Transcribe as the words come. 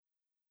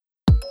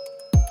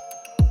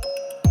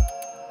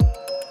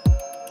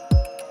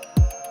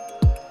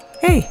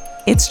Hey,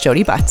 it's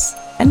Jodi Butts,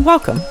 and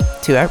welcome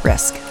to At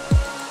Risk.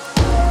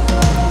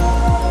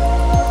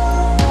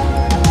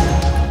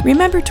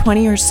 Remember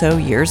 20 or so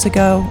years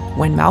ago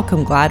when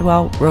Malcolm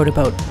Gladwell wrote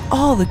about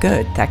all the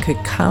good that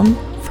could come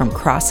from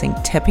crossing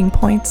tipping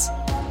points?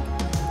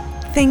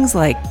 Things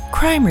like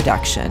crime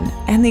reduction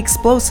and the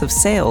explosive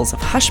sales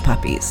of hush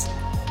puppies.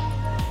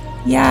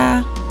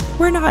 Yeah,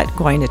 we're not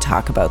going to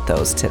talk about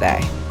those today.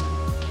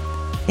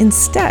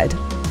 Instead,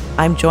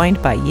 I'm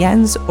joined by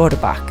Jens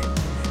Orback,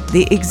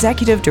 the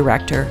Executive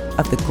Director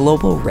of the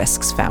Global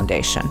Risks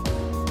Foundation.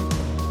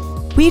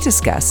 We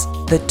discuss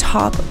the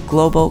top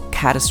global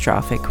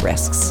catastrophic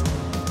risks,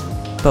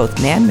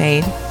 both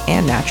man-made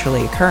and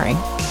naturally occurring.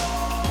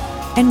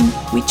 And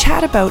we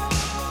chat about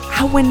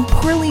how, when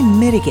poorly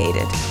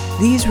mitigated,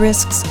 these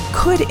risks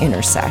could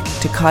intersect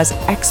to cause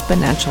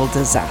exponential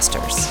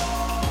disasters.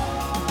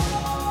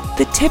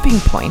 The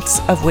tipping points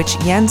of which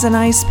Jens and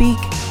I speak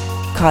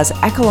cause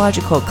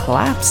ecological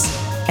collapse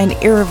and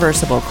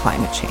irreversible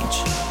climate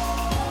change.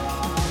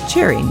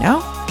 Cheery,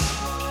 no?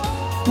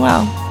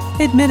 Well,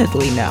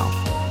 admittedly, no.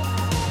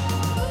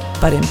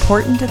 But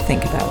important to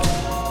think about,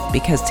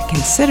 because to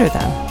consider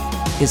them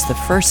is the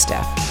first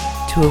step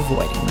to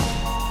avoiding them.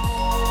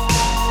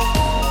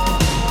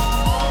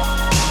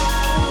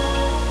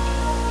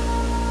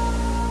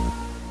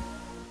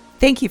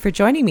 Thank you for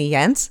joining me,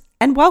 Jens,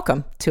 and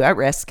welcome to At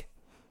Risk.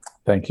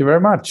 Thank you very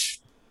much.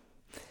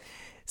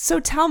 So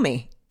tell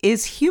me,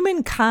 is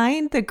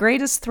humankind the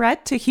greatest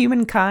threat to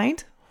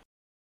humankind?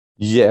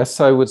 Yes,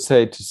 I would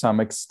say to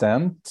some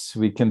extent.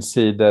 We can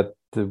see that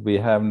we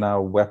have now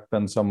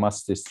weapons of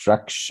mass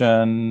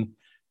destruction.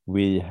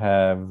 We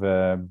have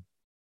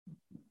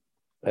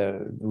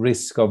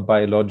risk of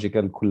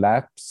biological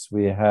collapse.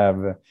 We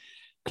have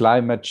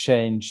climate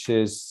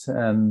changes.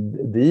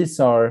 And these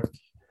are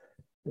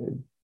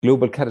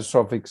global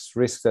catastrophic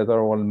risks that are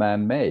all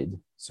man-made.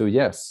 So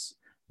yes.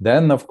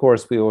 Then, of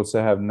course, we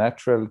also have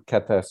natural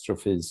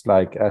catastrophes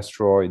like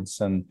asteroids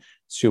and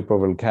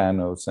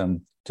supervolcanoes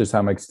and to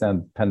some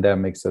extent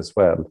pandemics as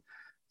well.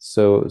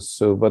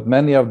 But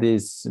many of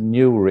these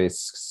new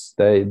risks,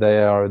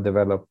 they are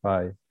developed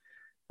by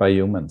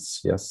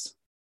humans, yes,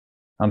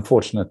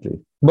 unfortunately.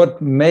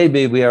 But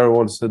maybe we are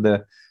also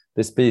the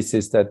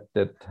species that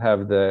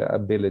have the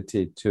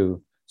ability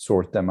to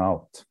sort them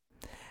out.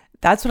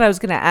 That's what I was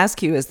going to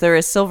ask you. Is there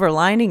a silver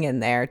lining in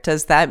there?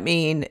 Does that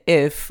mean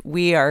if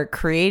we are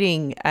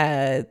creating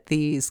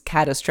these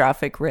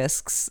catastrophic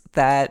risks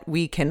that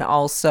we can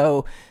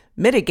also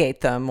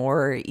mitigate them,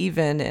 or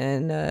even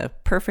in a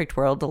perfect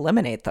world,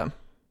 eliminate them?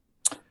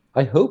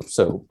 I hope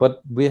so.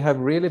 But we have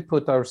really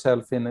put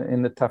ourselves in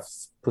a tough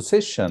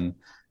position.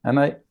 And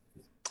I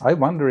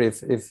wonder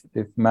if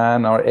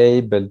man are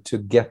able to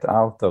get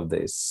out of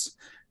this.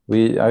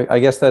 I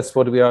guess that's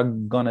what we are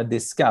going to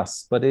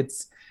discuss. But it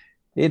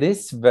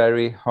is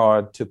very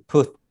hard to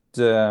put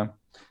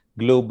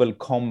global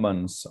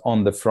commons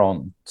on the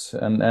front,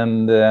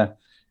 and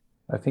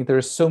I think there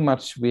is so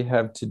much we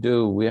have to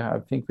do. We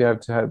have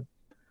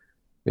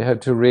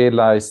to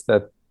realize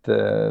that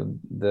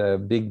the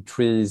big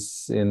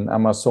trees in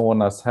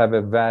Amazonas have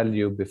a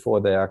value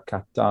before they are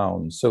cut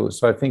down. So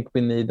I think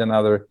we need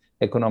another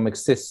economic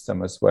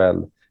system as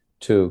well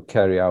to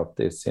carry out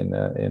this in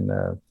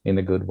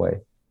a good way.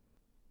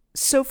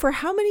 So for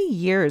how many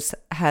years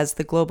has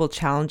the Global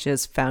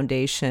Challenges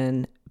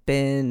Foundation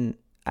been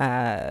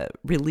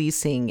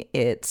releasing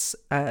its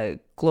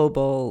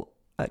global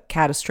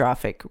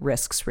catastrophic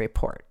risks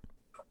report?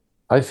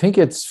 I think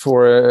it's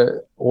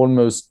for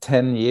almost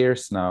 10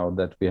 years now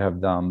that we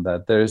have done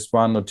that. There's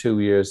 1 or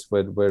 2 years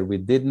where we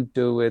didn't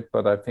do it,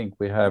 but I think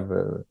we have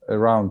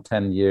around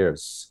 10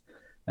 years.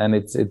 And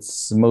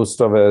it's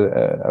most of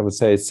I would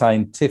say,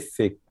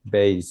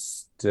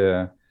 scientific-based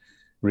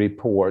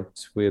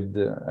report with,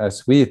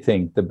 as we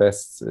think, the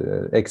best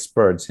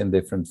experts in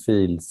different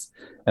fields.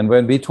 And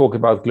when we talk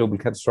about global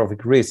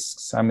catastrophic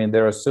risks, I mean,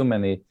 there are so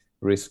many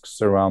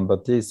risks around,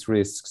 but these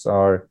risks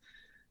are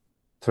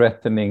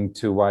threatening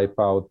to wipe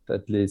out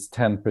at least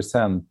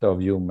 10%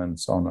 of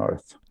humans on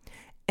Earth.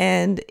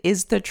 And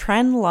is the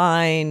trend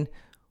line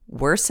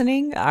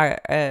worsening?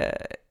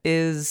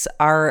 Is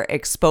our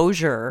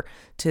exposure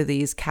to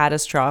these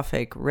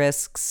catastrophic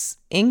risks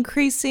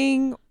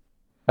increasing?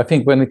 I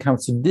think when it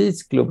comes to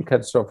these global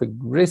catastrophic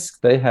risks,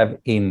 they have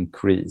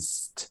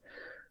increased.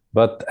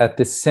 But at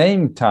the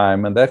same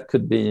time, and that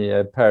could be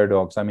a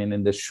paradox, I mean,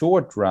 in the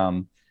short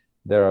run,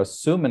 there are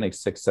so many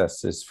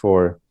successes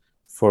for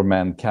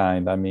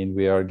mankind. I mean,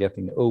 we are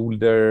getting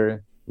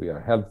older, we are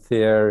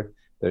healthier,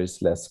 there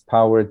is less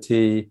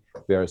poverty,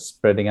 we are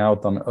spreading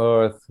out on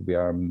Earth, we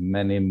are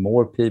many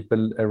more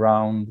people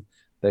around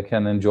that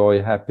can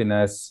enjoy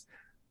happiness.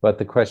 But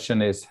the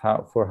question is,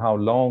 for how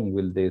long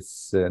will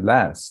this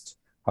last?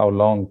 How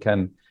long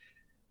can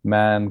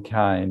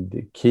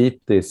mankind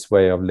keep this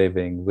way of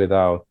living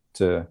without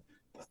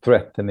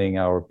threatening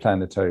our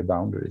planetary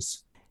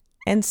boundaries?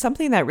 And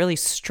something that really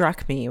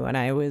struck me when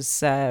I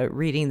was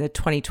reading the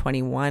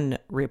 2021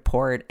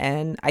 report,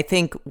 and I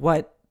think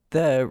what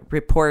the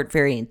report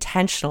very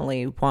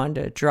intentionally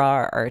wanted to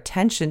draw our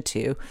attention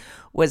to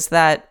was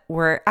that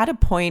we're at a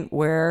point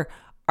where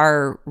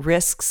our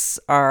risks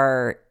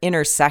are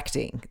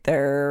intersecting.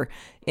 They're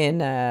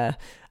in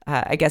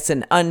I guess,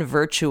 an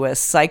unvirtuous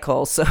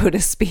cycle, so to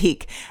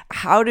speak.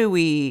 How do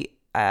we,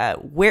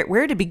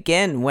 where to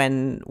begin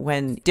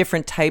when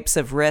different types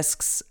of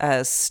risks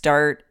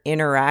start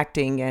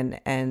interacting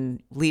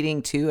and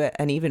leading to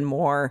an even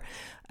more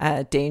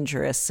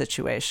dangerous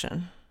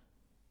situation?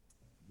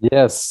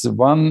 Yes,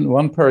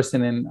 one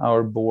person in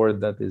our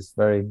board that is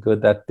very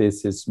good at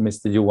this is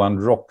Mr. Johan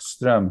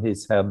Rockström.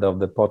 He's head of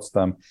the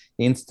Potsdam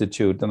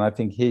Institute, and I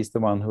think he's the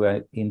one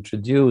who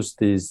introduced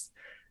these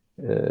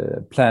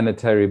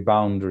planetary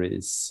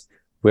boundaries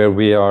where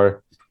we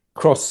are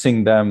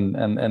crossing them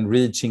and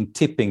reaching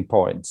tipping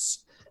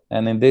points.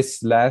 And in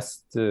this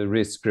last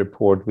risk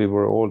report, we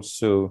were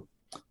also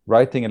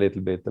writing a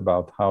little bit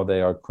about how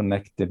they are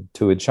connected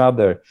to each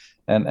other.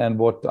 And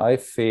what I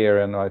fear,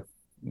 and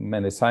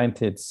many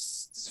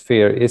scientists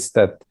fear, is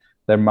that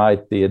there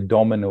might be a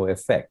domino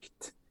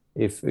effect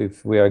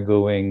if we are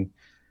going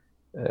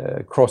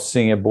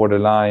crossing a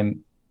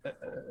borderline,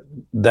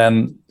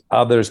 then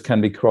others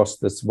can be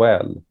crossed as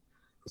well.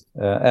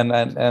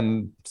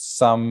 And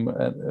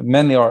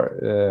many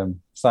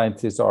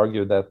scientists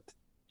argue that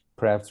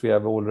perhaps we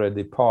have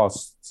already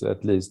passed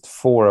at least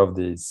 4 of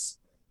these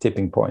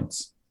tipping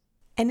points.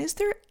 And is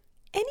there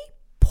any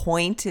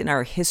point in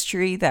our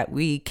history that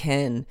we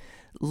can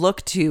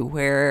look to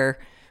where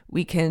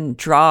we can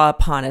draw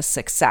upon a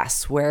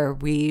success, where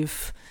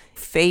we've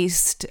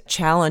faced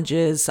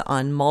challenges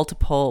on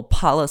multiple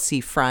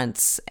policy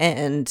fronts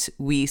and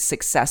we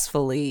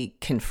successfully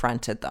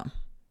confronted them?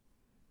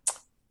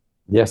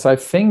 Yes, I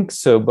think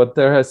so, but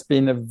there has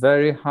been a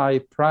very high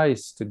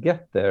price to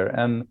get there.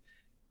 And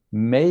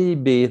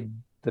maybe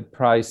the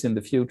price in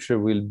the future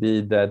will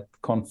be that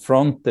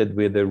confronted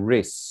with a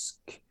risk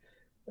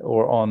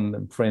or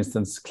on, for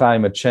instance,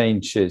 climate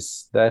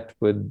changes, that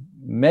would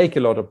make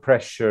a lot of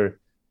pressure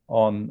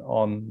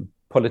on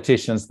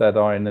politicians that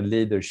are in a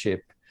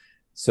leadership.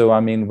 So, I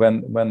mean,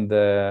 when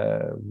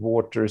the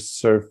water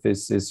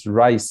surface is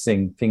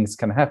rising, things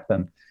can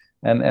happen.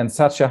 And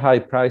such a high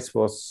price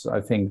was,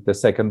 I think, the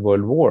Second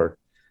World War.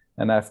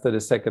 And after the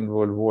Second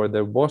World War,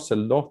 there was a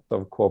lot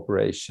of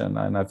cooperation.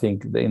 And I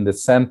think in the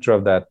center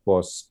of that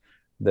was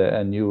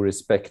a new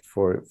respect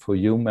for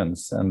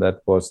humans. And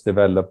that was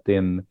developed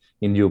in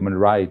human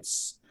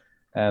rights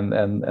and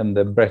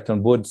the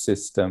Bretton Woods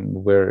system,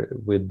 where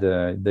with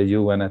the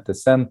UN at the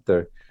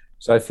center.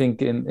 So I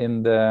think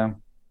in the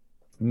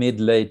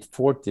mid-late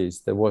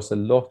 40s, there was a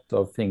lot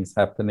of things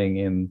happening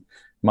in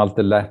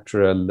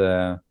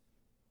multilateral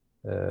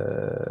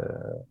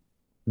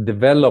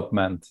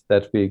development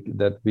that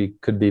we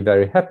could be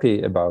very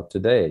happy about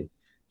today.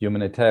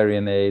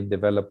 Humanitarian aid,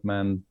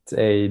 development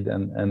aid,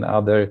 and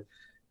other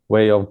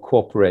way of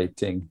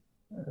cooperating,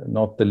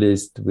 not the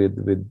least with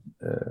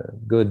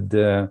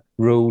good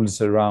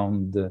rules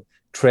around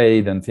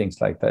trade and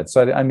things like that.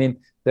 So I mean,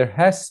 there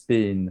has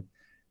been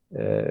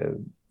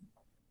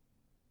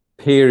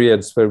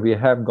periods where we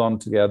have gone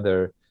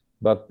together,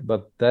 but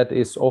that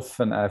is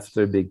often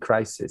after a big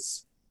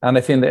crisis. And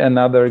I think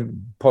another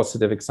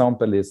positive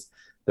example is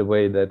the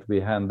way that we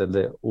handle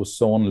the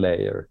ozone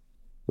layer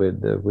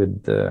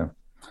with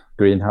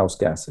greenhouse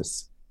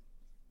gases.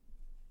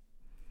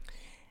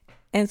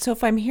 And so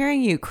if I'm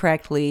hearing you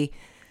correctly,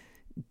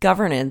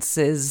 governance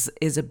is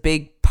a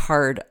big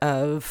part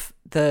of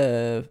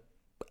the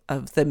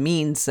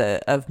means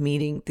of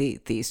meeting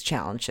these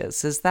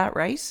challenges. Is that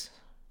right?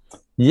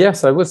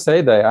 Yes, I would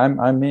say that.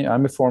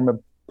 I'm a former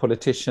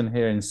politician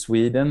here in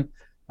Sweden.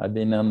 I've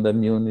been on the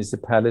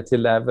municipality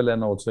level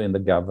and also in the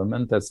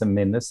government as a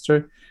minister.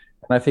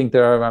 And I think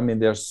there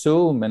are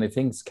so many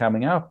things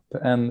coming up,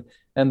 and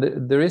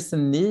there is a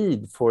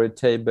need for a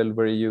table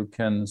where you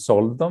can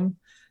solve them.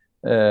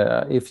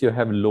 If you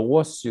have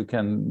laws, you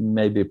can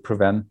maybe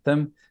prevent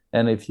them.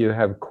 And if you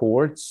have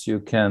courts,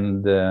 you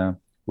can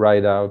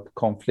write out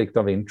conflict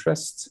of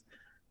interest.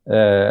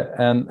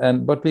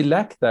 But we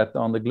lack that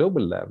on the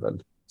global level.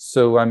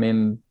 So, I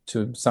mean,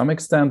 to some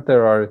extent,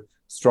 there are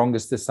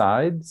strongest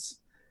decides.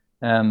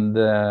 And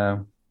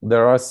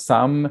there are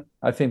some,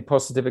 I think,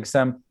 positive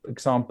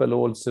example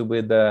also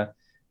with the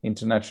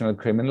International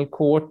Criminal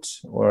Court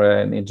or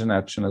an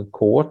international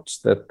court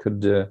that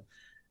could...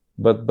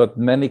 But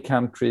many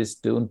countries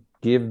don't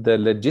give the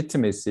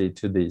legitimacy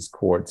to these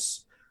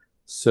courts.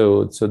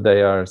 So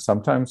they are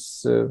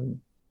sometimes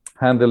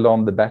handled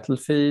on the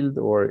battlefield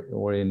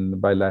or in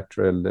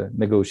bilateral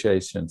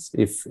negotiations,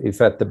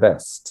 if at the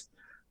best.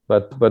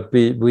 But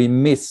we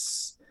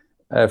miss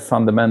a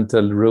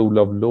fundamental rule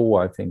of law,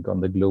 I think,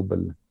 on the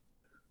global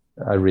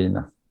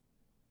arena.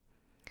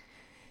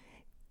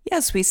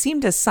 Yes, we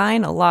seem to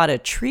sign a lot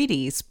of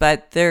treaties,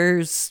 but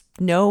there's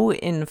no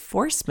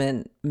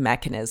enforcement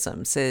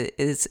mechanisms.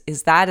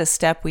 Is that a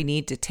step we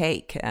need to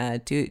take?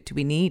 Do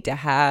we need to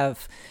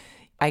have,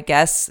 I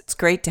guess it's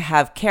great to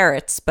have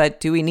carrots, but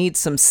do we need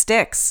some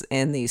sticks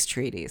in these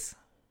treaties?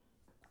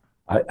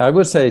 I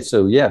would say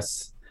so,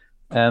 yes.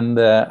 And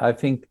I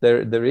think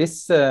there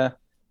is a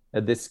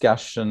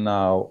discussion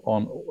now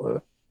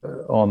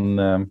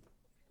on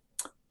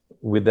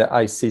with the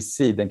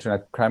ICC, the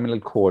International Criminal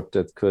Court,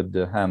 that could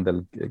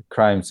handle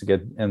crimes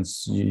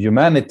against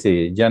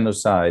humanity,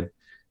 genocide.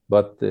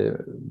 But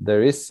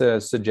there is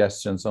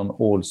suggestions on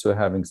also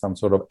having some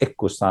sort of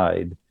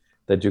ecocide,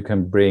 that you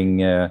can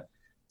bring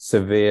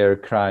severe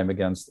crime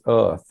against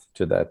Earth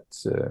to that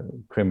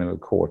criminal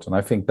court. And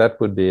I think that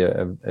would be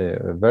a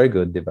very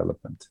good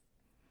development.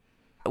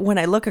 When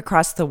I look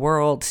across the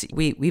world,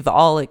 we've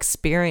all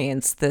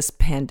experienced this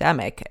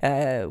pandemic.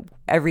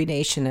 Every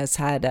nation has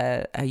had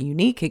a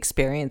unique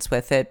experience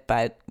with it,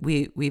 but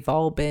we've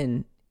all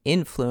been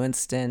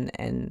influenced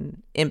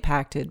and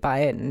impacted by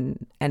it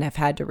and have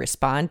had to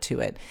respond to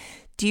it.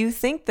 Do you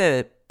think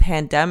the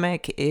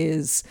pandemic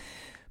is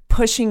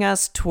pushing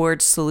us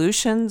towards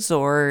solutions,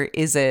 or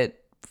is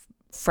it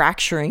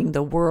fracturing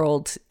the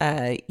world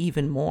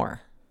even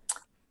more?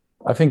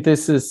 I think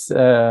this is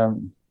a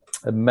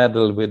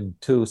medal with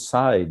two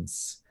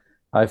sides.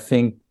 I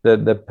think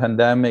that the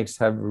pandemics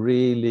have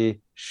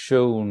really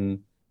shown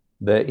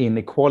the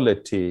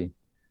inequality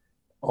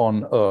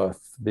on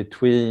Earth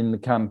between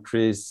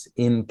countries,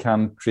 in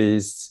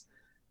countries.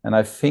 And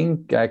I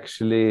think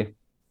actually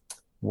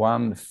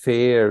one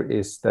fear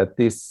is that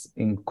this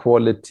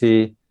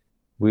inequality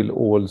will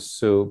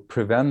also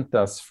prevent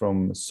us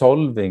from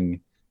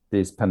solving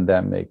these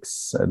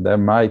pandemics. There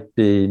might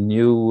be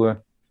new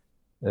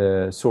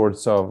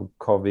sorts of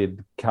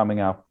COVID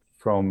coming up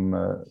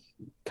from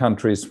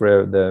countries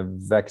where the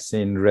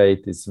vaccine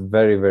rate is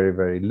very, very,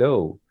 very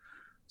low.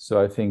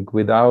 So I think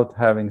without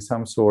having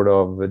some sort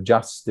of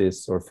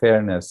justice or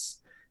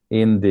fairness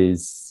in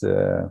these,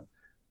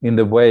 in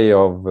the way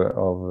of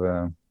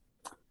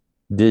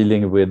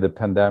dealing with the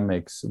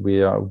pandemics,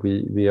 we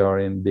are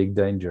in big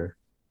danger.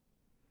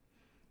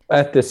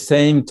 At the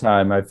same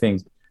time, I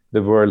think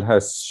the world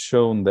has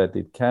shown that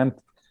it can't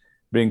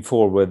bring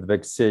forward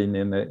vaccine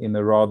in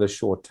a rather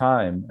short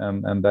time,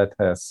 and that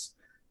has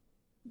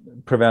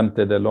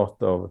prevented a lot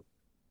of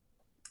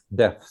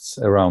deaths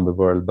around the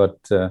world.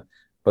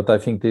 But I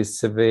think these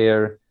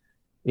severe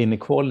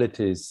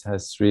inequalities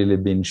has really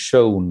been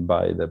shown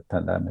by the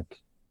pandemic.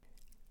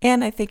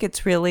 And I think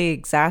it's really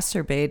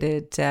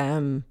exacerbated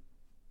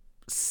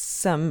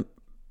some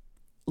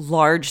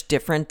large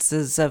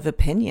differences of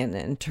opinion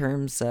in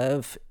terms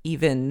of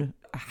even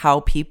how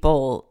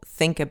people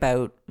think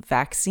about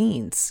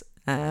vaccines.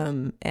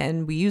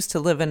 And we used to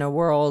live in a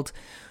world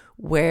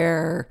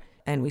where,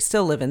 and we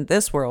still live in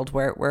this world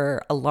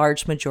where a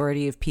large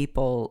majority of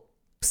people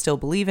still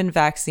believe in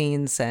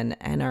vaccines and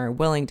are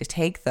willing to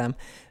take them.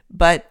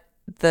 But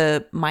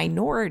the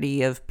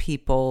minority of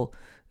people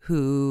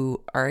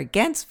who are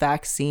against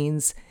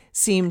vaccines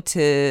seem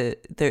to,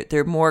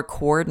 they're more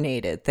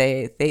coordinated.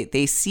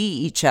 They see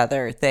each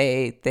other.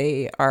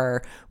 They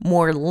are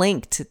more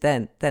linked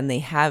than they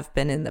have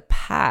been in the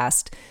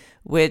past,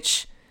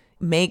 which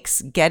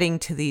makes getting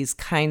to these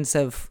kinds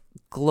of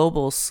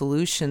global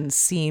solutions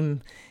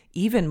seem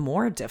even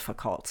more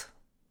difficult.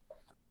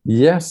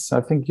 Yes,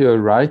 I think you're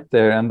right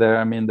there. And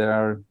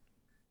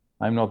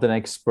I'm not an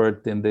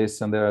expert in this,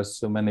 and there are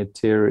so many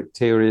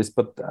theories,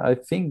 but I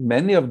think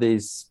many of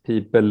these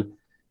people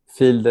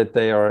feel that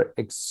they are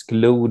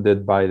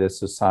excluded by the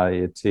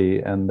society,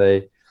 and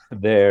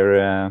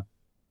their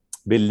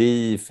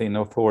belief in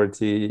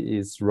authority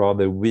is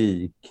rather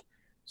weak.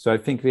 So I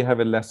think we have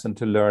a lesson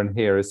to learn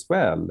here as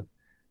well.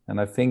 And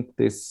I think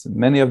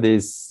many of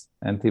these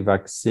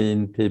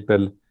anti-vaccine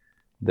people,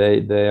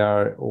 they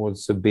are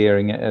also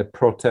bearing a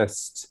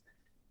protest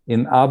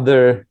in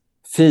other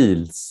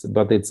fields,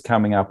 but it's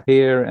coming up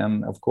here.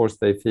 And of course,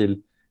 they feel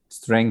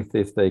strength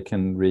if they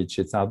can reach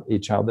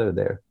each other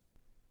there.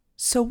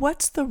 So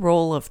what's the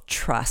role of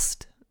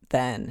trust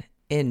then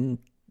in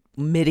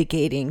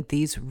mitigating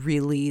these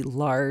really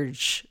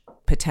large,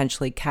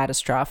 potentially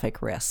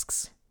catastrophic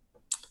risks?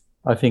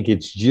 I think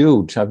it's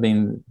huge. I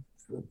mean,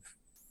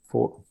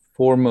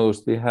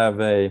 foremost, we have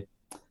a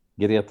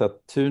Greta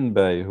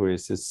Thunberg, who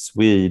is a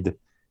Swede,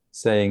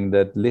 saying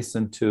that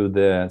listen to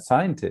the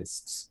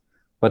scientists.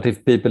 But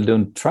if people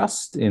don't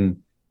trust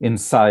in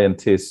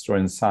scientists or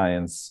in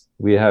science,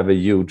 we have a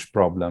huge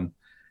problem.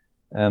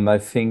 And I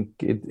think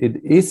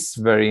it is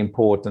very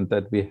important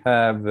that we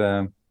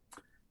have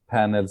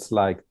panels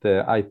like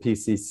the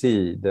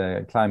IPCC,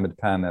 the climate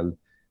panel,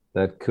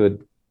 that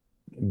could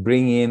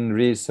bring in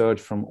research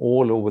from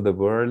all over the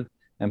world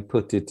and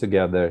put it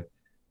together.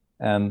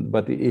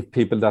 But if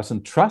people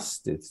doesn't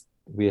trust it,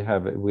 we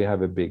have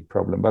a big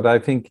problem.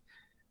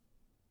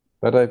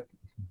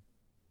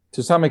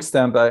 To some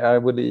extent, I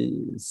would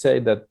say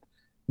that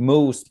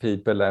most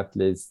people at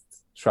least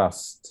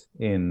trust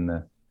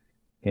in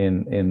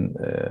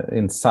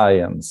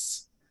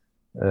science.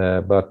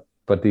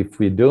 But if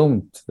we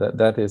don't,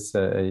 that is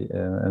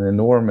an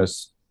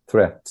enormous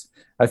threat.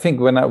 I think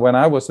when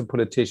I was a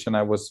politician,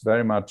 I was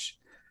very much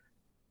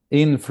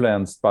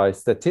influenced by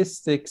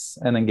statistics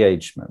and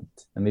engagement.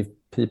 And if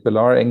people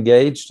are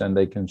engaged and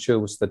they can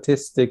show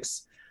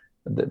statistics,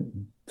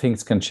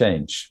 things can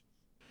change.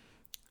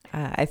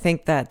 I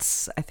think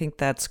that's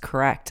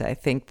correct. I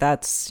think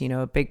that's,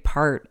 a big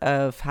part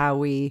of how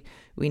we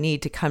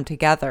need to come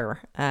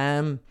together.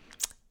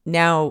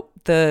 Now,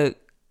 the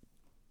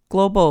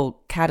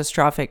Global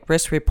Catastrophic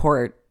Risk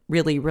Report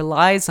really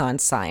relies on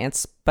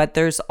science, but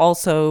there's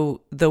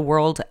also the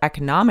World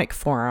Economic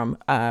Forum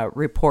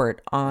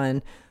report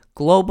on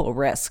global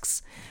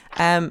risks.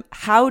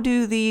 How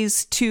do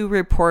these two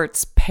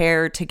reports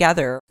pair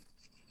together?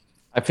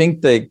 I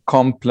think they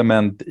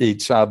complement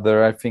each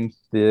other. I think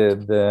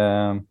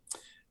the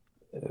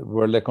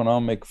World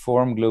Economic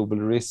Forum Global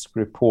Risk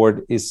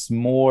Report is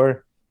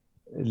more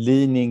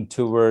leaning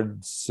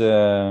towards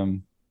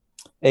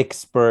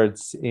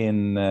experts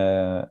in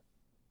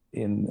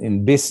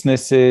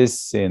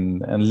businesses,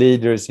 and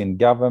leaders in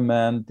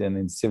government and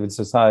in civil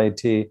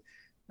society,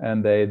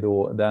 and they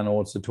then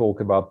also talk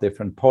about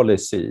different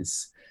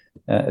policies.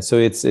 So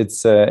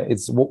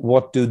it's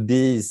what do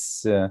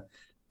these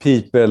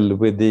people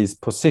with these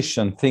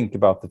positions think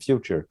about the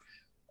future?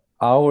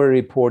 Our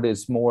report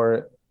is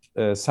more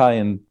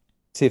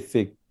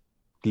scientifically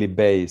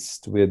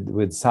based,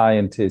 with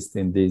scientists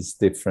in these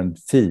different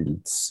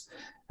fields,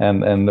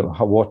 and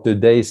what do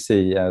they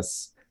see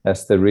as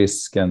the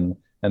risk and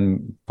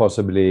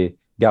possibly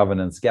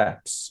governance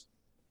gaps.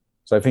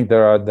 So I think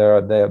there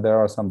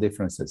are some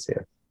differences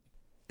here.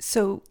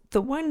 So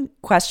the one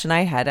question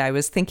I had, I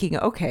was thinking,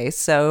 okay,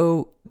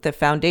 so the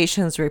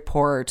Foundation's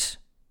report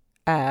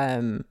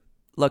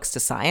looks to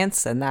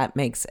science, and that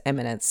makes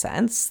eminent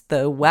sense.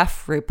 The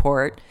WEF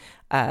report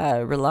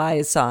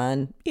relies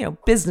on,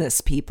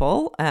 business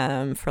people,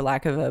 for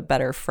lack of a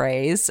better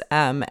phrase,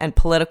 and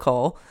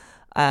political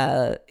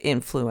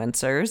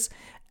influencers.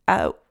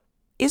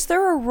 Is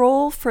there a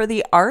role for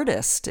the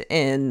artist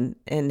in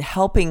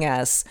helping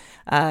us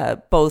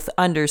both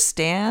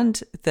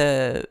understand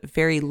the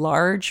very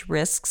large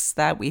risks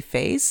that we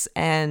face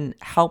and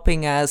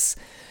helping us,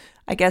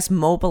 I guess,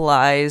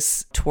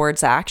 mobilize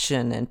towards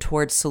action and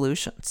towards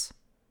solutions?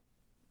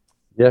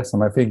 Yes,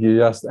 and I think you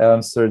just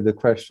answered the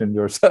question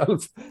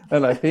yourself,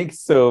 and I think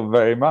so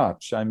very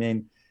much. I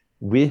mean,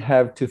 we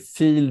have to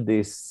feel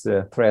these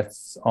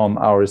threats on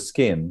our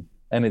skin,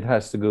 and it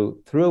has to go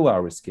through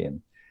our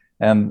skin.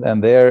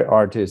 And their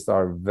artists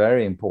are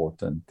very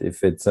important.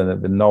 If it's a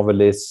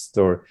novelist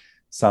or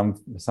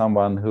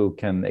someone who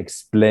can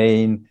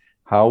explain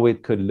how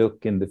it could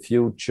look in the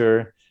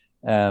future,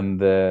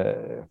 and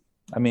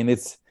I mean,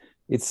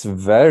 it's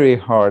very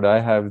hard. I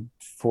have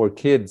 4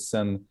 kids,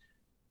 and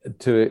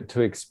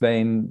to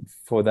explain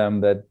for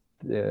them that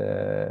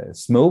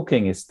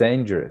smoking is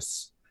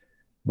dangerous.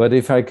 But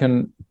if I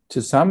can,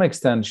 to some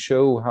extent,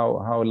 show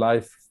how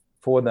life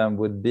for them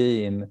would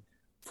be in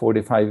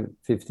 45,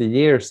 50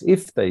 years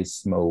if they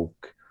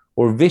smoke,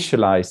 or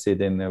visualize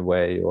it in a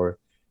way, or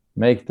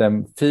make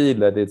them feel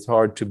that it's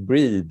hard to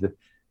breathe,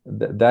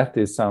 that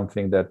is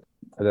something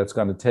that's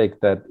going to take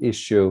that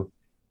issue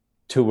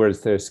towards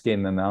their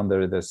skin and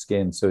under the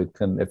skin, so it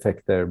can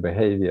affect their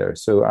behavior.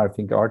 So I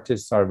think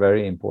artists are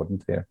very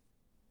important here.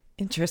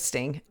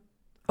 Interesting.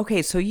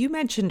 Okay, so you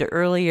mentioned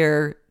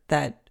earlier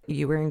that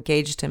you were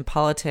engaged in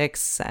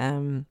politics.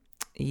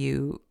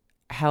 You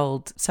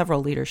held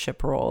several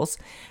leadership roles.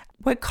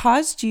 What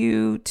caused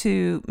you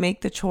to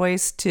make the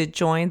choice to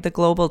join the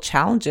Global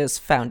Challenges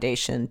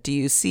Foundation? Do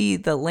you see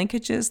the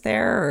linkages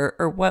there,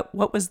 or what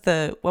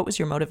was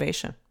your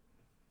motivation?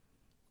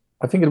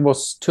 I think it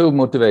was 2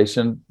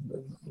 motivations.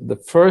 The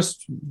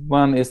first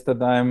one is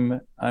that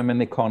I'm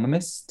an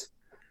economist,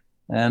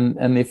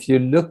 and if you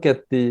look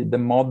at the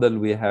model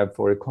we have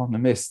for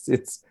economists,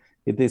 it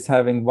is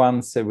having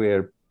one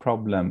severe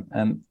problem,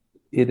 and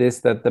it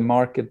is that the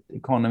market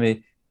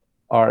economy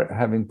are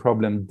having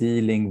problem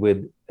dealing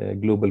with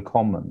global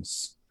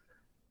commons.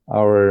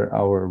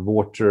 Our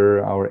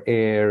water, our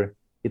air,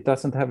 it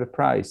doesn't have a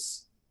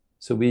price.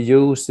 So we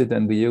use it,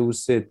 and we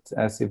use it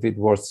as if it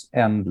was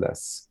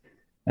endless.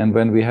 And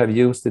when we have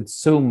used it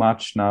so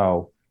much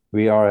now,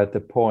 we are at the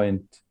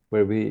point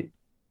where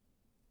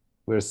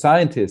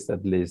scientists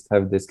at least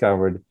have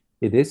discovered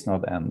it is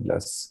not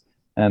endless.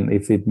 And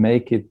if it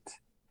make it,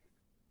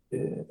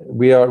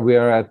 we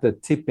are at the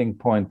tipping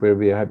point where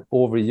we have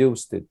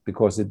overused it,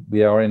 because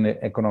we are in an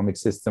economic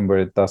system where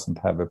it doesn't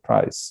have a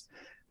price.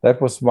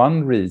 That was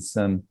one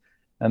reason.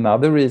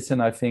 Another reason,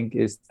 I think,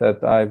 is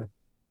that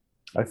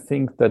I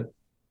think that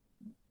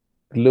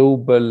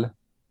global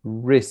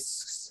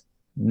risks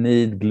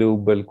need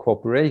global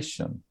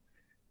cooperation.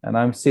 And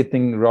I'm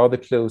sitting rather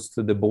close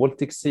to the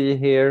Baltic Sea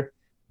here.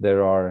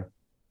 There are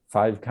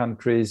 5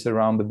 countries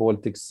around the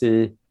Baltic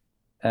Sea,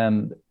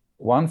 and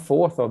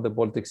 1/4 of the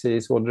Baltic Sea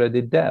is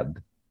already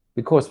dead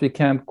because we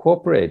can't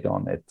cooperate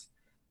on it.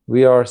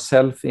 We are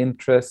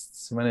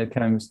self-interests when it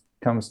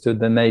comes to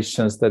the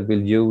nations that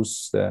will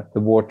use the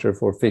water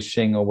for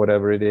fishing or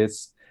whatever it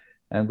is.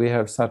 And we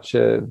have such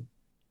a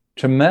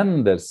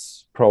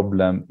tremendous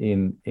problem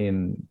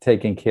in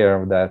taking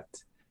care of that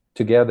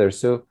together.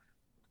 So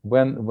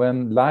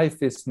when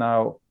life is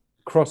now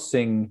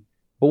crossing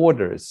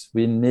borders,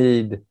 we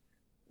need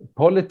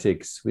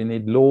politics, we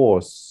need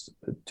laws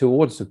to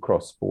also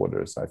cross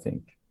borders, I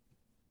think.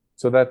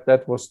 So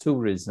that was two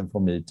reasons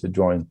for me to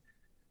join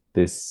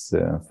this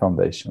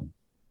foundation.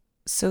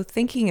 So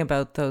thinking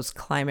about those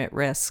climate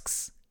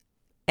risks,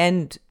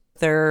 and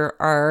there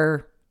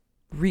are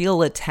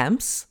real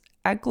attempts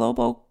at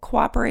global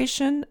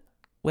cooperation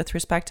with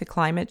respect to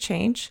climate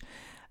change,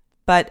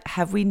 but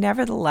have we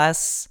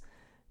nevertheless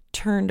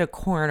turned a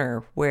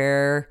corner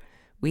where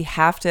we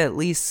have to at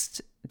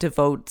least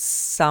devote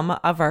some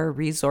of our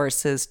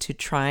resources to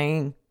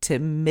trying to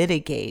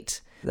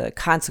mitigate the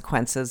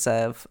consequences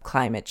of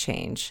climate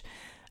change?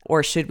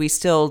 Or should we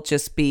still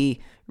just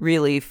be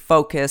really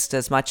focused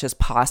as much as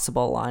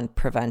possible on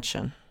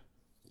prevention?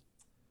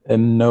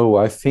 No,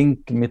 I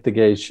think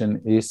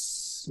mitigation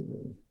is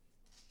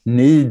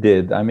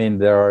needed. I mean,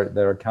 there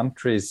are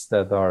countries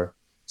that are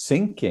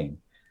sinking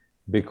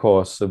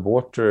because the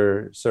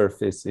water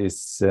surface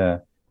is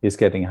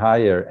getting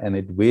higher, and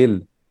it will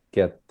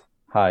get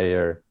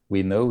higher.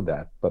 We know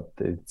that, but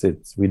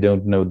it's we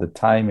don't know the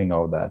timing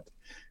of that.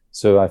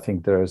 So I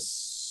think there's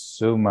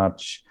so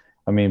much.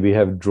 I mean, we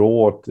have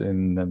drought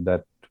in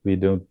that we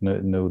don't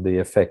know the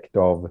effect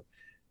of,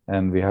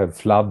 and we have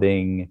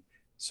flooding.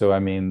 So I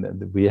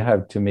mean, we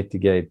have to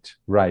mitigate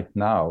right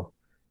now,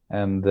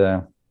 and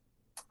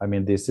I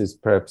mean, this is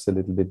perhaps a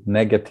little bit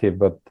negative,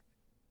 but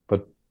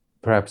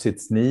perhaps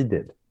it's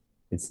needed.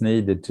 It's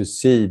needed to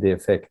see the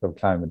effect of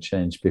climate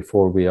change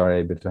before we are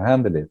able to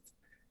handle it.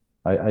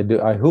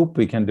 I hope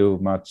we can do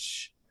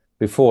much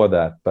before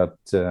that, but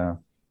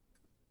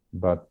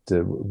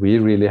we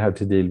really have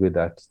to deal with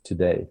that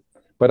today.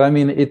 But I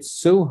mean, it's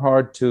so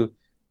hard to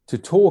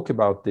talk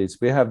about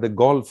this. We have the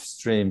Gulf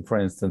Stream, for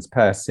instance,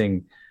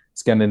 passing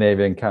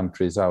Scandinavian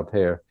countries out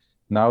here.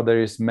 Now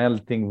there is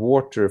melting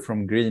water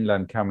from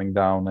Greenland coming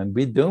down, and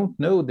we don't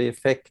know the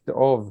effect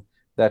of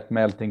that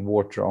melting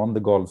water on the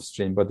Gulf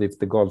Stream. But if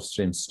the Gulf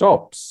Stream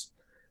stops,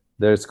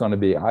 there's going to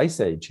be ice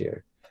age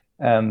here.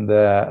 And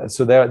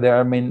so there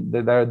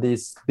are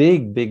these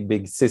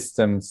big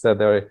systems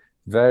that are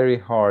very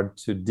hard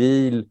to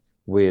deal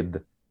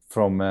with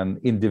from an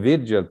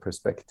individual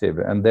perspective.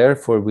 And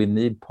therefore, we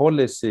need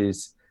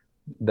policies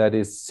that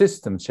is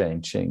system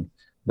changing,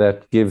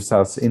 that gives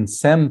us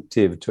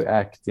incentive to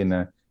act in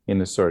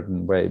a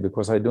certain way,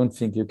 because I don't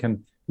think you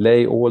can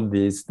lay all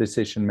these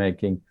decision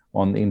making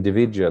on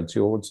individuals.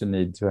 You also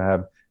need to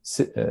have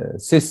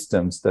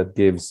systems that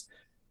gives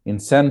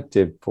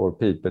incentive for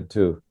people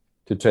to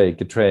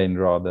take a train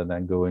rather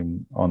than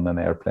going on an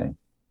airplane.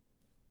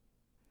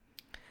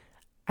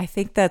 I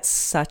think that's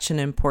such an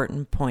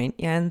important point,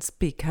 Jens,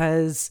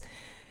 because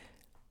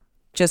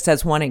just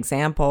as one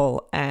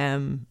example,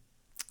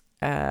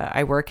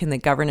 I work in the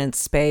governance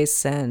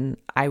space, and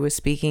I was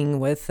speaking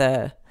with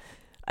a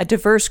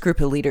diverse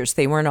group of leaders.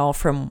 They weren't all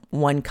from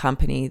one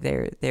company.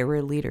 They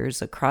were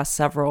leaders across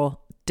several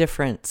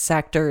different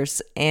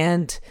sectors.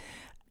 And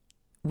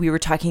we were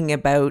talking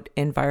about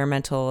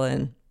environmental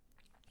and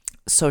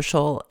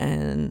social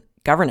and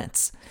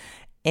governance.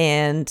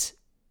 And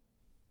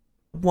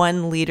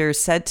one leader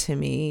said to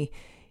me,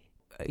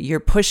 "You're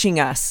pushing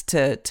us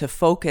to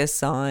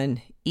focus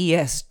on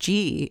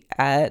ESG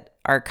at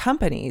our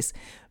companies.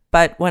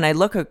 But when I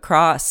look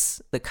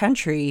across the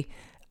country,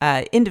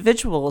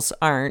 individuals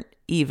aren't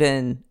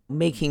even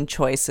making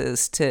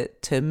choices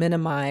to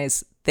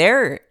minimize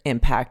their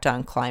impact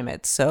on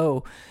climate.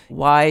 So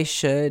why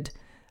should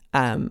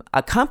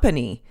a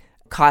company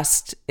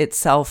cost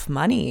itself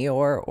money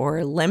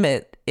or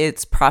limit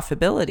its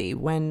profitability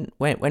when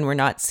we're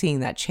not seeing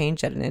that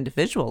change at an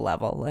individual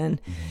level?"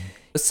 And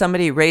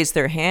somebody raised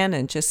their hand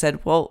and just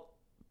said, "Well,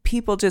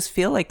 people just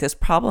feel like this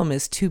problem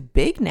is too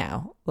big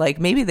now. Like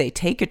maybe they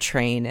take a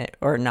train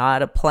or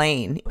not a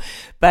plane,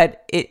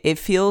 but it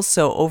feels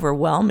so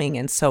overwhelming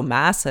and so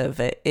massive.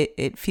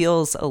 It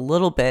feels a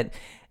little bit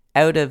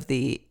out of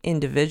the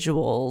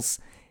individual's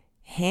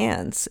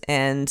hands."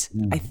 And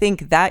I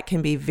think that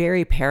can be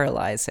very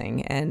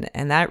paralyzing, and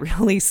that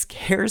really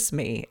scares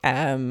me.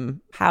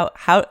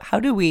 How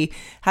do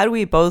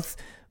we both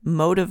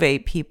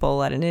motivate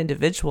people at an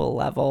individual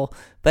level,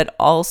 but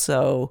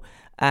also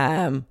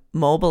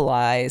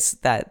mobilize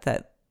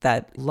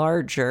that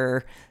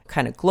larger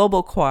kind of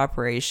global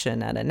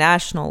cooperation at a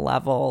national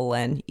level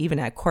and even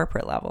at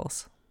corporate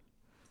levels?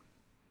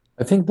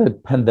 I think the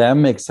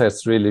pandemics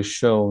has really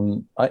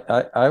shown,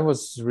 I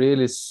was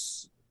really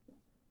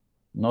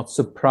not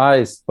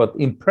surprised, but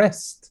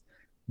impressed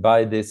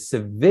by the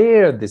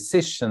severe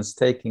decisions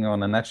taken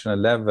on a national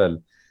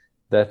level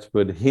that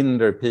would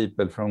hinder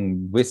people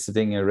from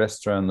visiting a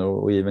restaurant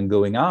or even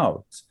going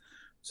out.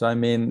 So, I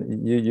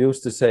mean, you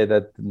used to say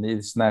that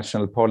these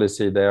national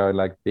policy, they are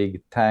like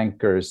big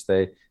tankers.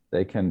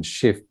 They can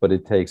shift, but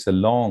it takes a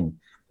long.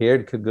 Here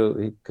it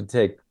could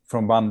take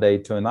from one day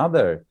to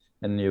another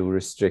and new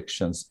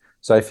restrictions.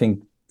 So I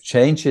think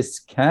changes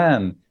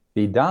can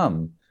be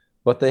done,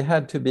 but they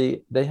have to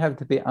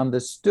be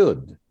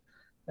understood.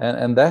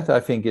 And that,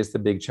 I think, is the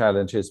big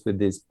challenges with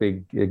these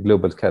big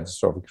global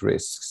catastrophic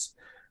risks.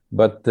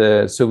 But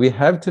so we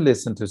have to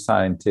listen to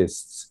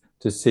scientists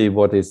to see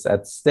what is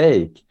at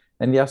stake.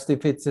 And just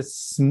if it's a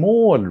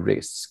small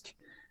risk,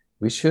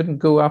 we shouldn't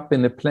go up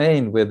in a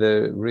plane with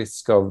a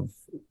risk of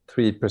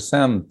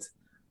 3%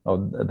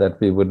 of that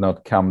we would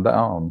not come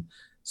down.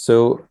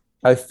 So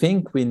I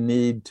think we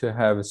need to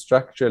have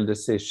structural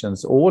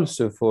decisions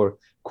also for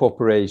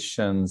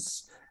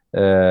corporations,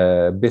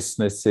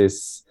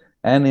 businesses,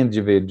 and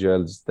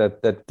individuals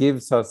that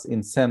gives us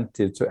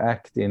incentive to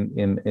act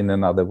in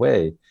another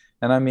way.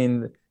 And I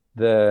mean,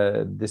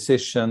 the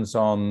decisions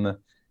on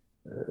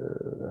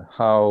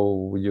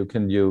how you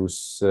can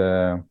use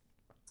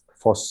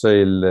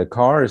fossil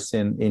cars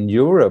in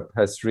Europe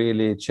has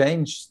really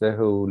changed the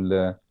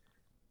whole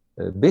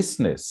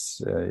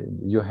business.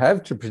 You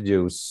have to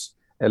produce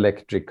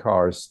electric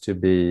cars to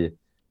be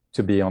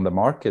on the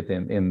market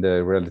in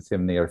the relative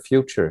near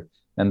future,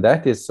 and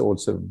that is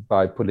also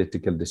by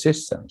political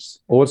decisions.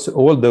 Also,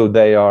 although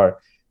they are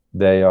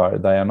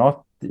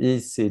not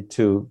easy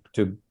to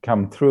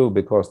come through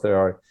because there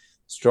are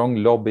strong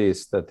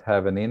lobbyists that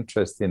have an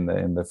interest in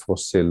the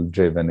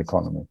fossil-driven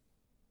economy.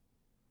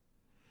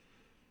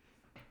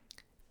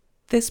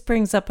 This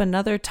brings up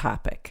another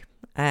topic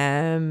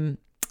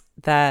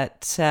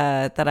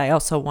that I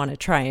also want to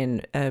try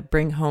and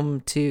bring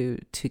home to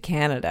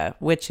Canada,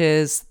 which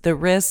is the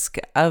risk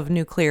of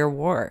nuclear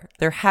war.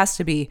 There has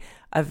to be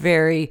a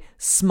very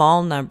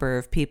small number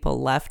of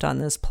people left on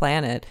this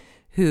planet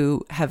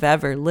who have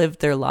ever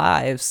lived their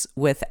lives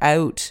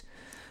without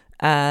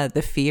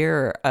the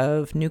fear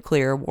of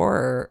nuclear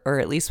war, or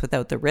at least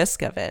without the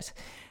risk of it.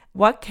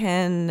 What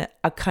can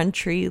a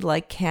country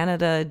like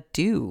Canada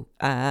do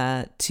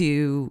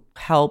to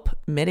help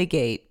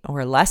mitigate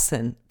or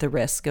lessen the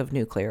risk of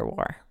nuclear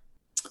war?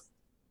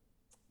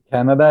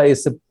 Canada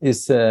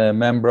is a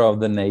member of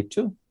the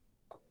NATO,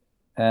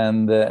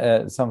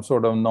 and some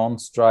sort of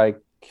non-strike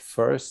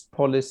first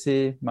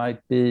policy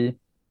might be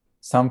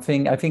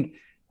something. I think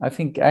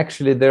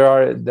actually there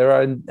are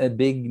a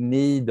big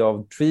need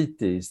of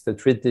treaties. The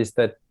treaties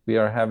that we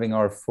are having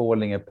are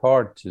falling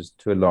apart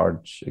to a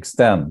large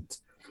extent.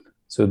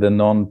 So the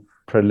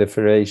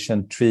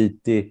non-proliferation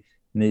treaty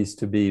needs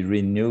to be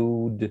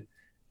renewed,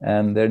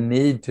 and there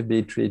need to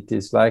be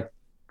treaties like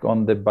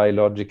on the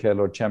biological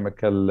or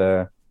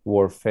chemical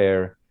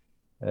warfare.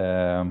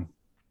 I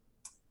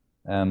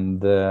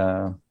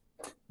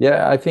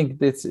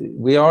think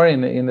we are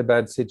in a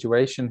bad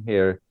situation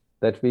here,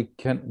 that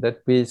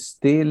we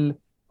still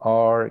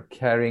are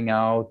carrying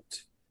out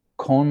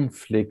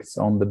conflicts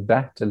on the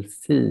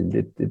battlefield.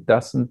 It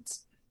doesn't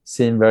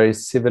seem very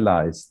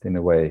civilized in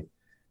a way,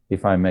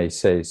 if I may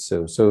say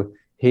so. So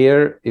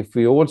here, if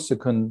we also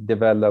can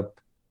develop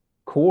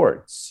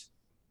courts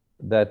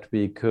that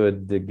we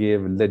could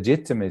give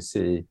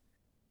legitimacy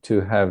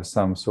to have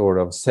some sort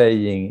of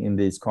saying in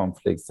these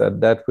conflicts,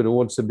 that would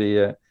also be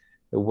a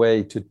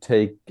way to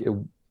take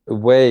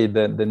away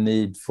the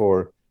need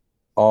for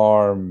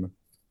armed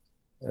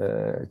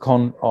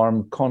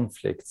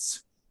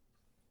conflicts.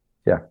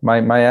 Yeah,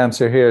 my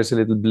answer here is a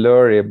little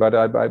blurry, but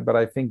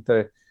I think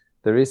there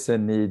is a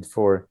need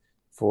for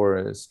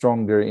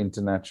stronger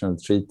international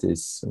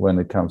treaties when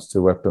it comes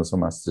to weapons of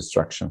mass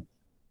destruction.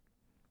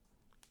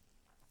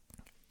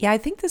 Yeah, I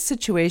think the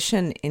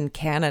situation in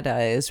Canada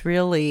is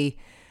really,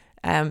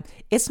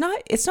 it's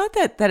not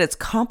that it's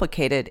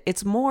complicated.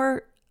 It's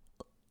more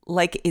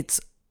like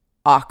it's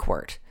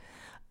awkward.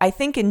 I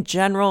think in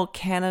general,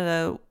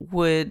 Canada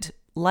would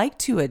like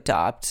to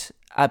adopt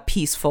a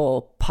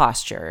peaceful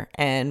posture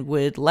and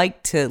would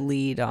like to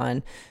lead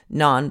on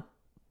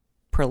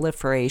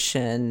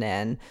non-proliferation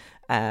and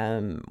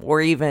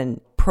or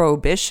even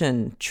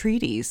prohibition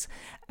treaties,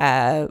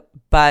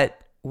 but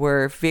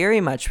we're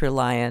very much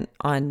reliant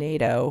on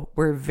NATO.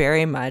 We're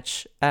very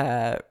much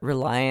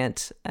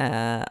reliant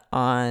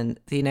on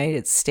the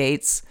United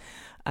States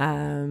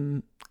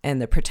and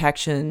the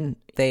protection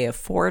they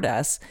afford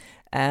us.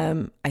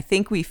 I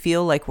think we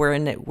feel like we're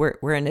in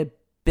a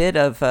bit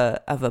of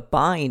a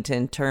bind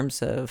in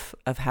terms of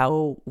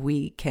how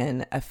we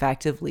can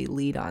effectively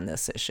lead on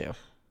this issue.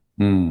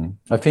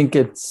 I think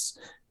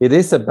it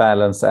is a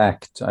balance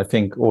act. I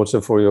think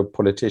also for your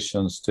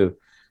politicians to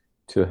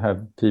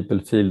have people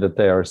feel that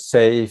they are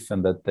safe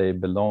and that they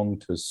belong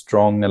to a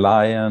strong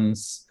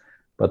alliance.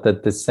 But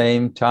at the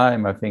same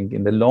time, I think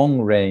in the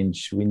long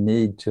range, we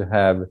need to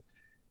have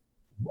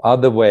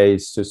other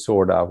ways to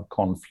sort out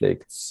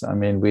conflicts. I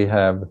mean,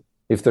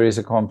 if there is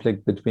a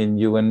conflict between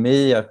you and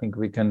me, I think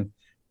we can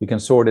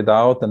sort it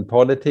out. And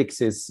politics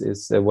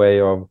is a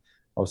way of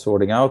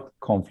sorting out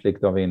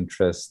conflict of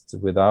interest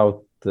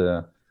without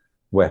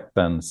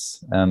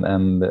weapons.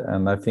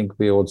 And I think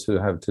we also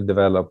have to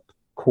develop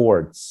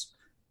courts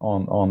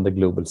on the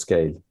global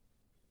scale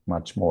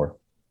much more.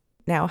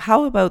 Now,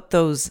 how about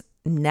those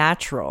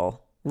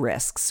natural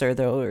risks, or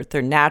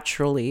they're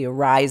naturally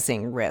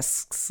arising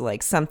risks,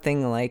 like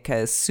something like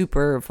a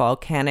super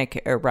volcanic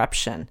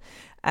eruption?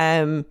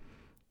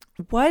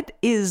 What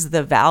is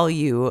the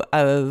value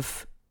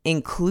of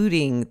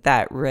including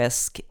that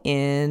risk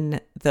in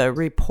the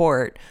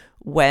report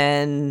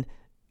when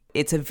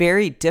it's a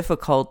very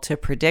difficult to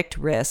predict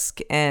risk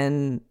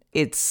and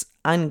it's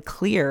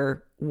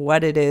unclear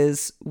what it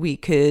is we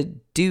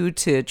could do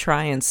to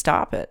try and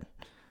stop it?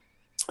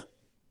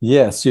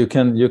 Yes, you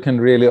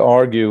can really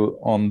argue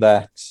on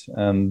that,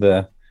 and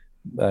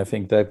I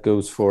think that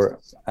goes for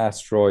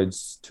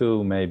asteroids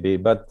too, maybe.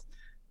 But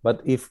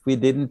if we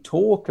didn't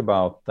talk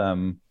about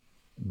them,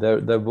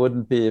 there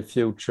wouldn't be a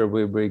future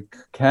where we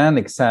can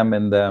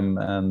examine them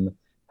and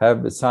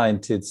have the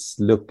scientists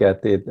look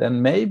at it.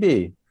 And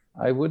maybe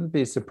I wouldn't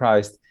be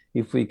surprised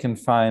if we can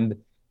find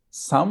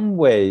some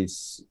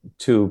ways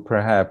to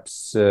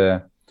perhaps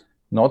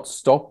not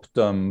stop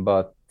them,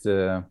 but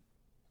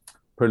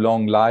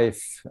prolong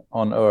life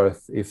on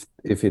Earth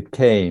if it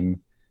came.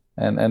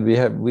 And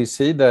we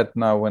see that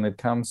now when it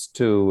comes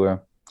to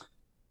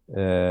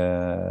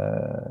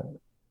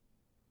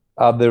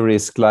other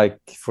risk, like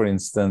for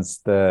instance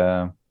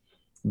the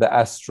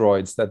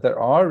asteroids, that there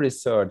are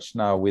research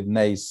now with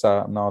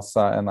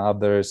NASA and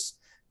others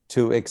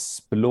to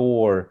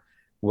explore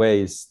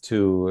ways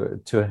to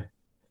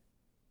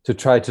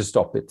try to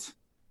stop it.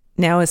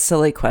 Now, a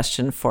silly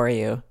question for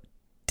you.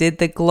 Did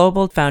the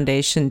Global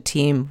Foundation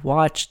team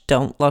watch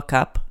Don't Look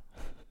Up?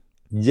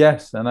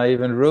 Yes, and I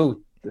even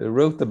wrote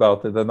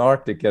about it, an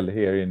article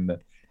here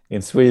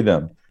in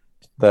Sweden,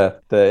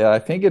 that I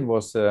think it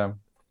was a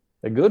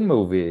good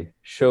movie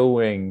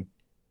showing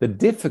the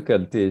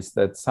difficulties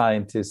that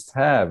scientists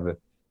have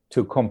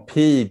to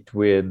compete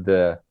with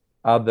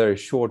other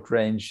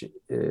short-range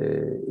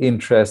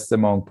interests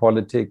among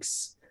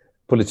politicians,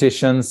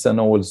 and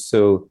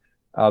also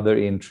other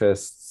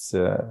interests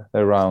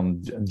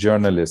around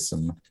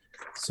journalism.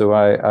 So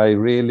I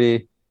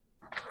really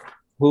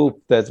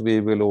hope that we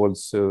will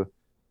also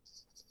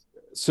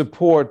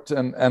support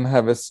and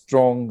have a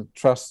strong,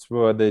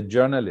 trustworthy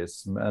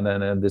journalism, and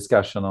then a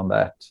discussion on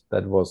that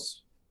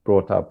was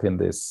brought up in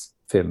this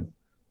film.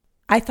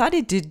 I thought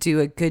it did do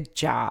a good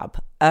job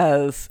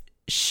of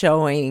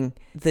showing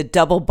the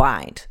double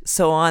bind.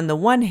 So on the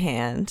one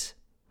hand,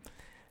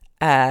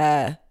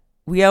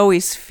 we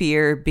always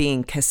fear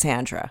being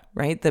Cassandra,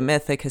 right? The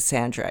myth of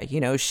Cassandra.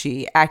 You know,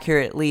 she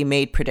accurately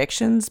made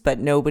predictions, but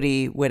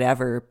nobody would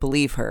ever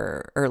believe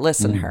her or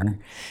listen to her.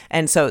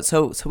 And so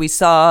we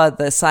saw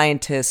the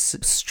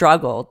scientists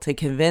struggle to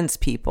convince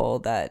people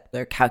that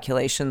their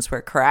calculations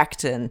were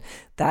correct and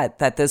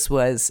that this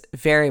was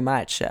very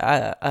much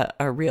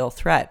a real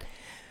threat.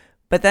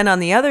 But then on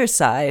the other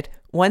side,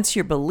 once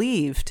you're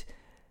believed,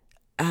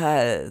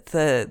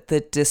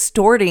 the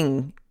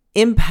distorting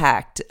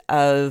impact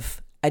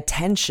of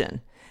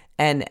attention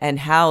and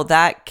how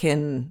that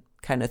can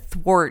kind of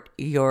thwart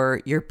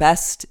your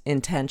best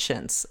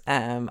intentions.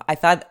 I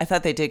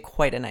thought they did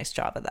quite a nice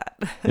job of that.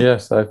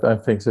 Yes, I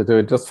think so too.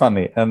 It was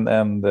funny,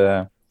 and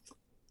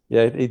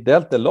yeah, it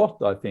dealt a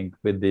lot, I think,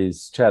 with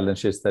these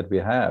challenges that we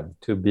have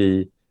to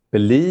be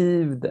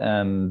believed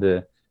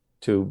and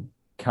to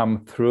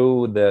come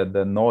through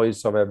the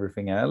noise of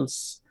everything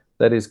else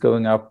that is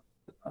going out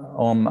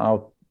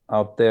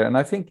there. And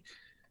I think,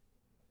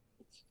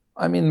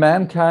 I mean,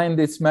 mankind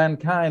is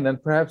mankind,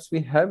 and perhaps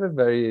we have a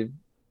very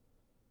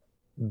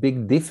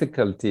big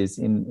difficulties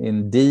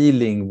in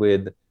dealing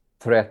with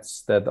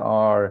threats that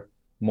are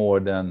more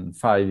than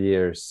 5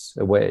 years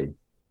away.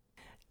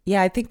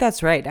 Yeah, I think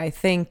that's right. I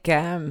think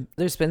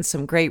there's been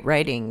some great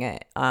writing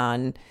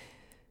on,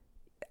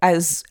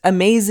 as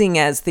amazing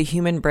as the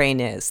human brain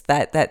is,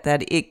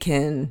 that it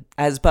can,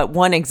 as but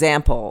one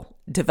example,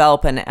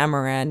 develop an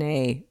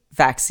mRNA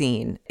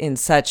vaccine in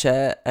such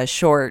a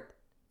short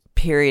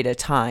period of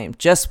time,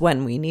 just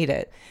when we need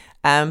it.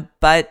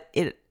 But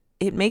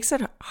it makes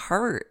it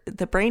hard.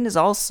 The brain does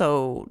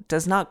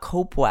not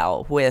cope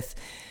well with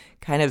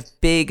kind of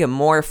big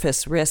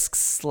amorphous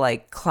risks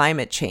like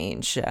climate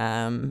change,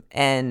 and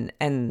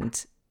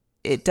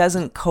it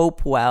doesn't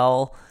cope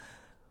well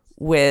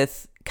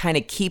with kind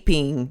of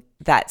keeping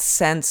that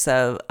sense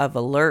of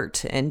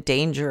alert and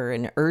danger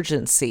and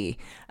urgency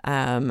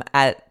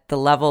at the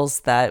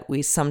levels that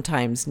we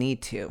sometimes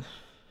need to.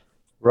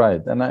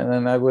 Right,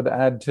 and I would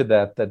add to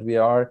that we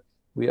are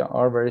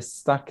very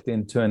stuck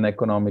into an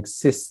economic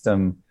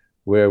system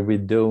where we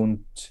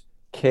don't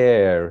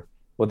care,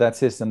 or that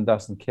system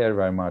doesn't care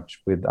very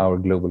much with our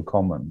global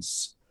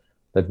commons.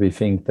 That we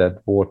think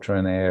that water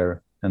and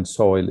air and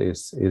soil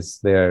is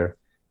there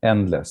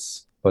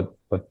endless, but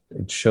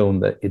it's shown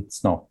that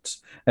it's not,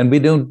 and we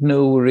don't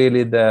know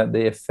really the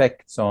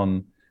effects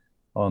on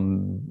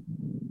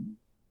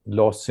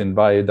loss in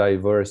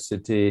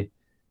biodiversity.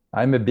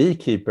 I'm a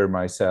beekeeper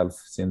myself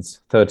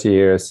since 30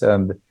 years,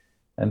 and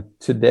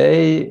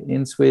today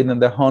in Sweden,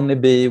 the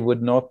honeybee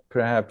would not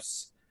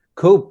perhaps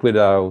cope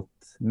without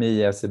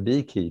me as a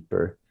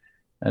beekeeper.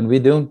 And we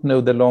don't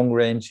know the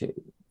long-range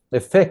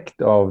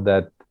effect of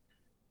that.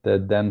 The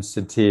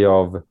density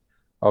of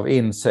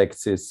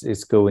insects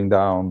is going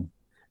down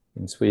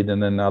in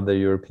Sweden and other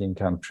European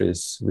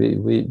countries.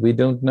 We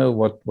don't know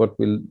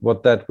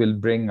what that will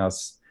bring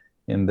us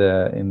in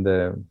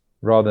the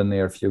rather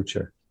near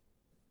future.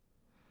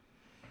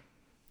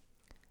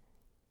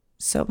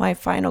 So my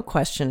final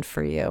question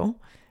for you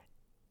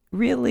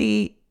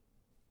really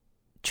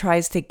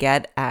tries to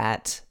get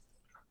at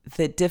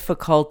the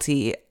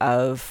difficulty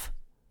of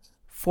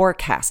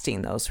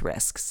forecasting those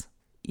risks.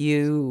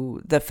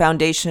 The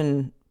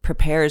foundation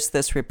prepares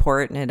this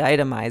report and it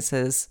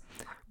itemizes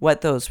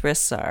what those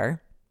risks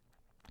are.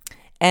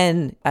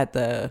 And at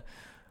the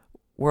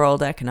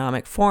World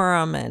Economic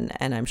Forum and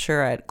I'm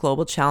sure at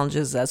Global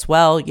Challenges as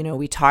well,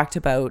 we talked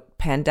about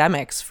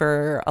pandemics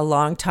for a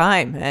long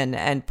time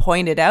and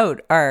pointed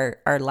out our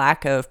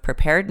lack of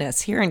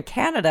preparedness. Here in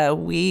Canada,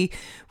 we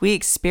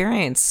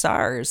experienced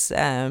SARS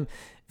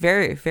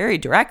very, very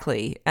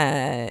directly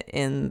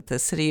in the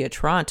city of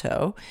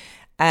Toronto.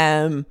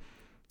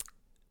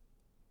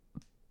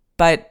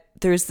 But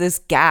there's this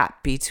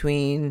gap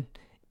between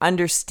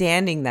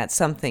understanding that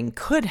something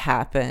could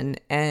happen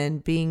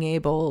and being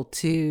able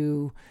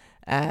to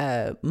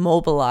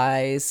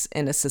mobilize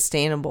in a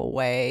sustainable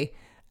way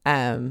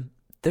the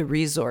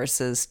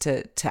resources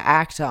to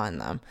act on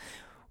them.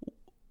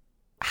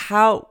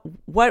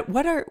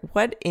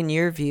 What in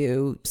your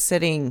view,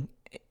 sitting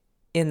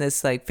in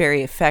this like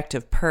very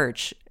effective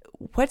perch,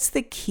 what's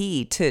the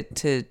key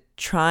to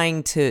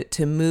trying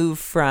to move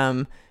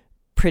from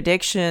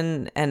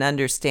prediction and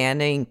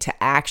understanding to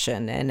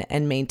action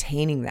and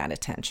maintaining that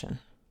attention?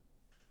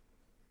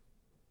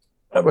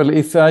 Well,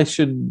 if I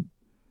should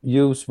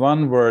use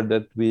one word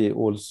that we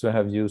also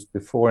have used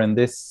before in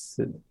this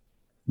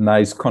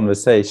nice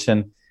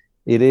conversation,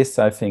 it is,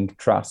 I think,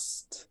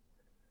 trust.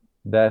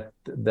 That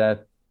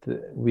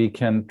we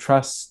can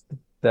trust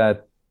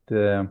that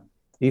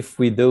if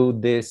we do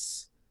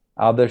this,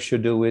 others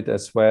should do it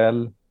as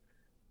well.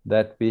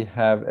 That we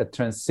have a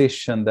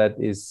transition that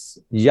is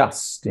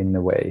just in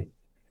a way,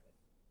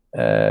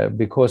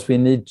 because we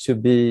need to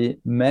be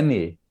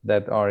many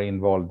that are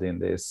involved in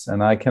this.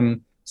 And I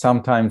can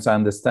sometimes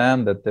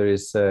understand that there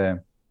is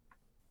a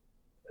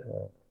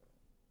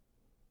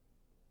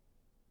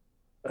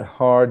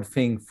hard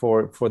thing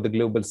for the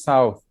Global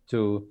South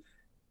to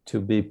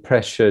be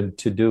pressured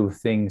to do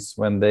things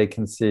when they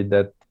can see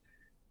that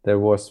there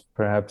was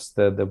perhaps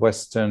the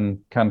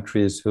Western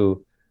countries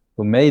who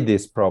made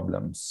these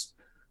problems.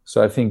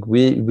 So I think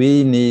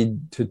we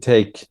need to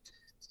take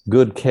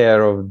good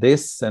care of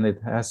this, and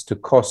it has to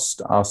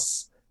cost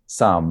us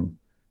some.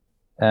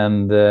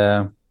 And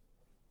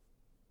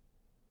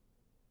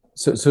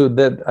so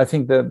that I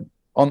think that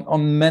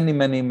on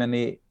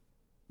many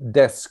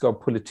desks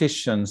of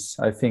politicians,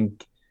 I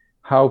think,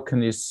 how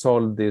can you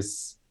solve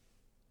this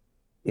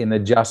in a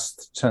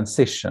just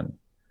transition?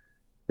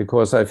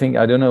 Because I think,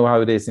 I don't know how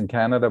it is in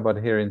Canada,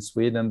 but here in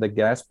Sweden, the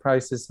gas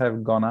prices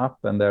have gone up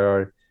and there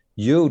are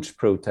huge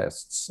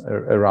protests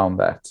around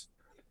that.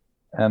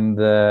 And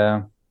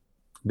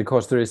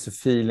because there is a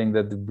feeling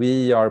that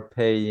we are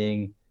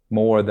paying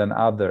more than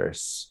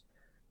others.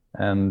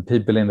 And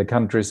people in the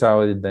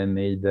countryside, they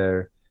need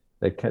their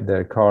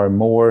car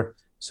more.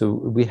 So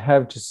we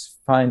have to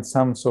find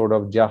some sort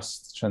of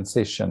just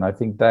transition. I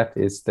think that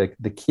is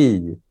the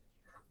key.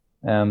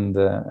 And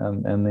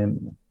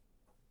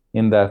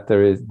in that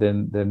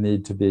there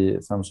need to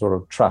be some sort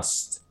of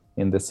trust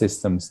in the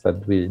systems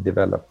that we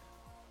develop.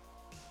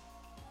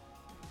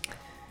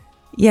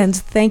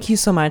 Jens, thank you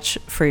so much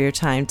for your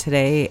time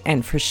today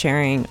and for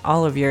sharing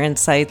all of your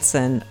insights,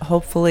 and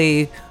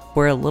hopefully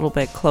we're a little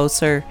bit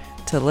closer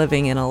to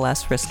living in a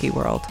less risky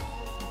world.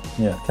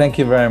 Yeah, thank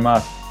you very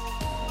much.